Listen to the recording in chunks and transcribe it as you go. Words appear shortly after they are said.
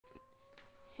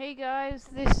Hey guys,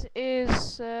 this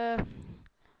is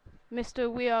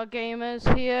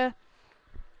Mrwearegamers here,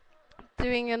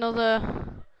 doing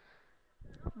another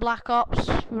Black Ops.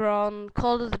 We're on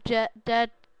Call of the Dead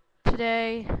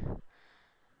today,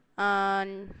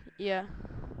 and yeah,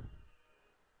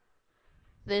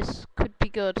 this could be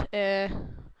good. Again,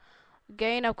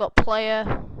 I've got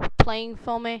player playing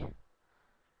for me,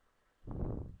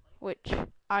 which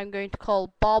I'm going to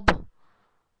call Bob.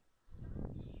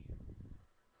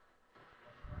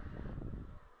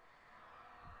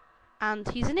 And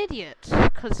he's an idiot,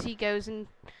 because he goes and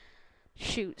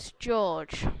shoots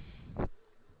George.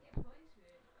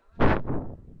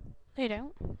 They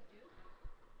don't.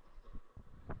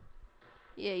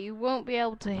 Yeah, you won't be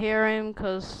able to hear him,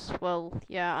 because, well,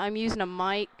 yeah, I'm using a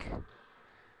mic.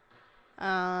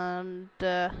 And,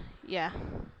 yeah.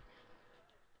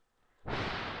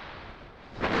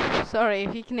 Sorry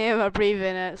if you can hear my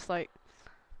breathing, it's like,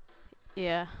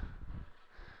 yeah.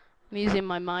 I'm using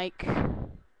my mic.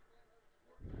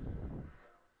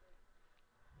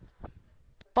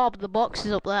 Bob, the box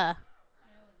is up there.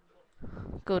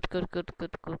 Good.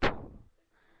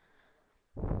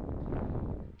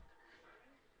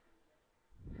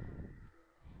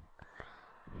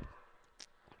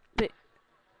 But,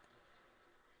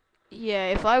 yeah,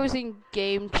 if I was in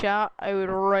game chat, I would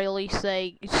really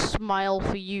say smile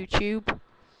for YouTube.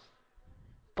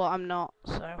 But I'm not,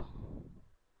 so.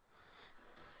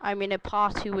 I'm in a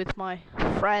party with my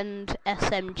friend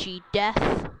SMG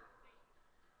Death.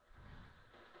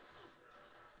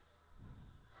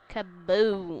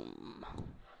 Kaboom.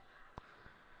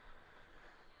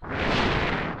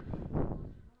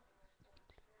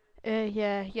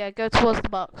 Yeah, go towards the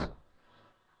box.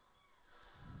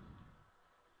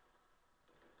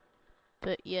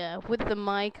 But yeah, with the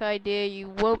mic idea, you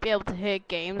won't be able to hear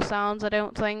game sounds, I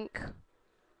don't think.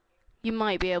 You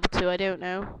might be able to, I don't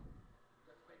know.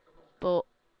 But,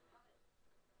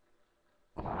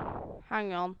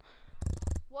 hang on.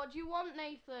 What do you want,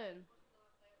 Nathan?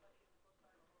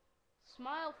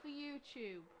 Smile for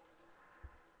YouTube.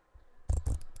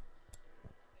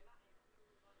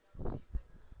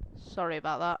 Sorry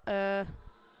about that.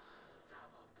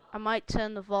 I might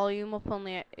turn the volume up on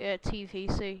the TV,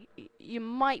 so you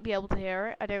might be able to hear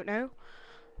it, I don't know.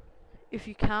 If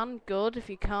you can, good. If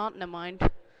you can't, never mind.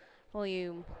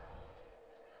 Volume.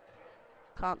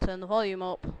 Can't turn the volume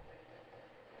up.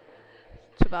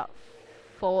 It's about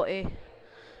 40.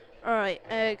 Alright,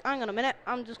 hang on a minute.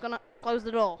 I'm just gonna close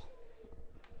the door.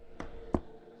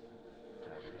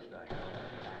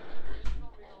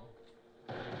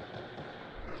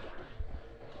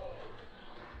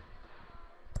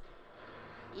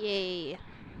 Yay.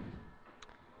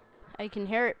 I can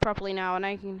hear it properly now, and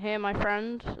I can hear my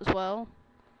friend as well.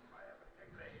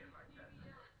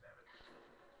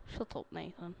 Shut up,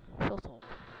 Nathan. Shut up.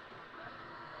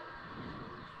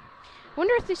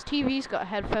 Wonder if this TV's got a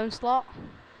headphone slot.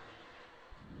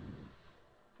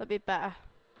 That'd be better.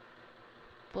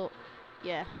 But,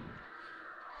 yeah.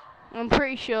 I'm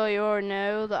pretty sure you already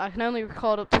know that I can only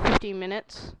record up to 15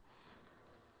 minutes.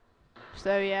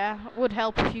 So yeah, it would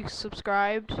help if you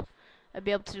subscribed. I'd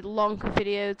be able to do longer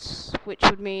videos, which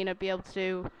would mean I'd be able to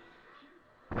do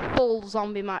full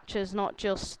zombie matches, not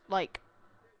just like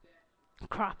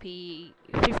crappy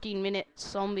 15-minute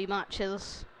zombie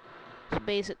matches. So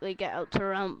basically get up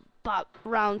to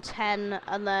round 10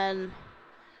 and then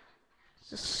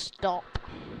just stop.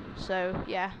 So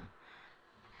yeah.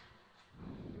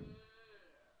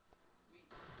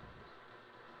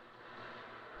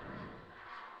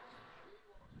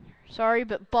 Sorry,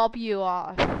 but Bob, you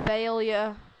are a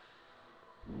failure.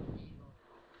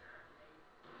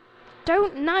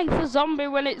 Don't knife a zombie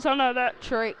when it's on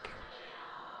electric.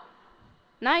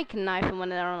 Now you can knife them when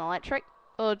they're on electric,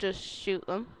 or just shoot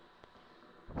them.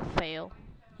 Fail.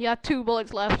 You had 2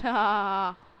 bullets left.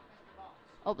 Ha!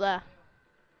 Up there.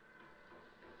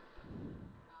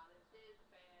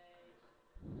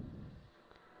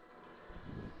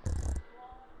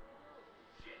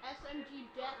 SMG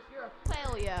Death, you're a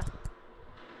failure.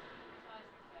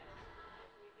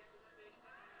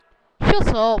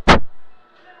 Shut up.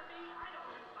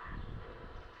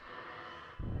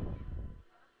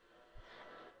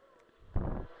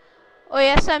 Oi,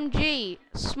 SMG,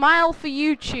 smile for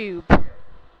YouTube.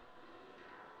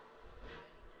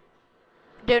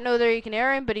 Don't know whether you can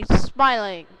hear him, but he's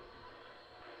smiling.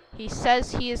 He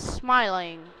says he is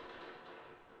smiling.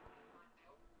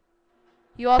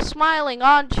 You are smiling,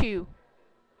 aren't you?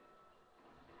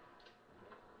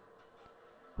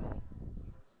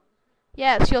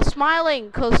 Yes, you're smiling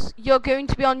because you're going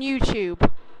to be on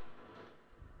YouTube.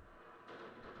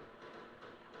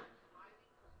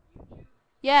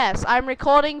 Yes, I'm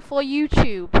recording for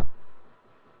YouTube.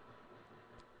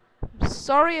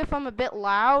 Sorry if I'm a bit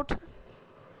loud.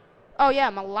 Oh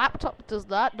yeah, my laptop does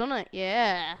that, doesn't it?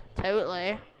 Yeah,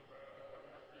 totally.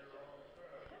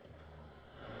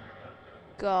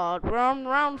 God, we're on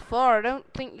round 4. I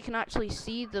don't think you can actually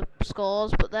see the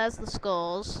scores, but there's the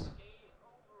scores.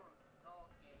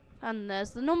 And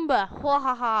there's the number.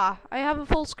 Wahaha. I have a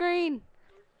full screen.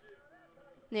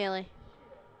 Nearly.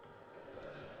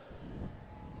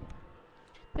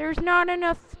 There's not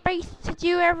enough space to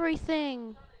do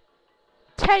everything.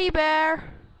 Teddy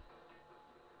bear.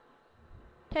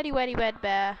 Teddy weddy wed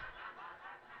bear.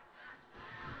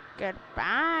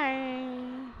 Goodbye.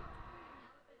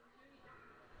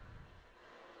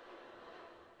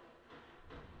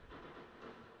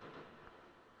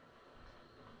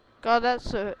 God,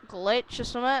 that's a glitch or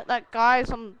something. That guy's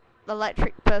some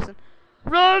electric person.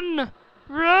 Run!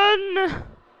 Run!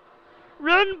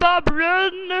 Run, Bob,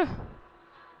 run!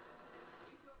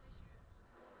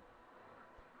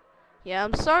 Yeah,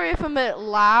 I'm sorry if I'm a bit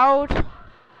loud.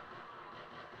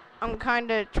 I'm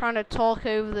kind of trying to talk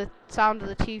over the sound of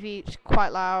the TV. It's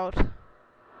quite loud.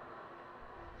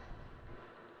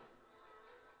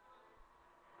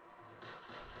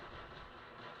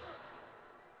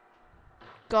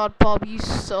 God, Bob, you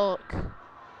suck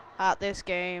at this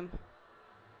game.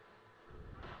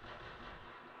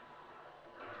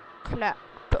 Clap.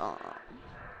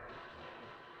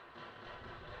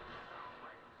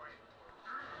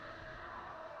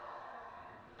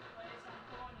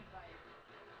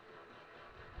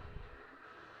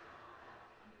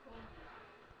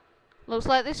 Looks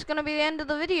like this is going to be the end of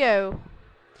the video.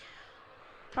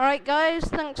 Alright guys,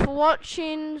 thanks for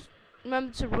watching.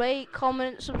 Remember to rate,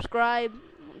 comment, subscribe.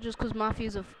 Just because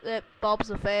Bob's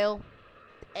a fail.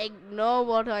 Ignore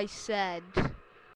what I said.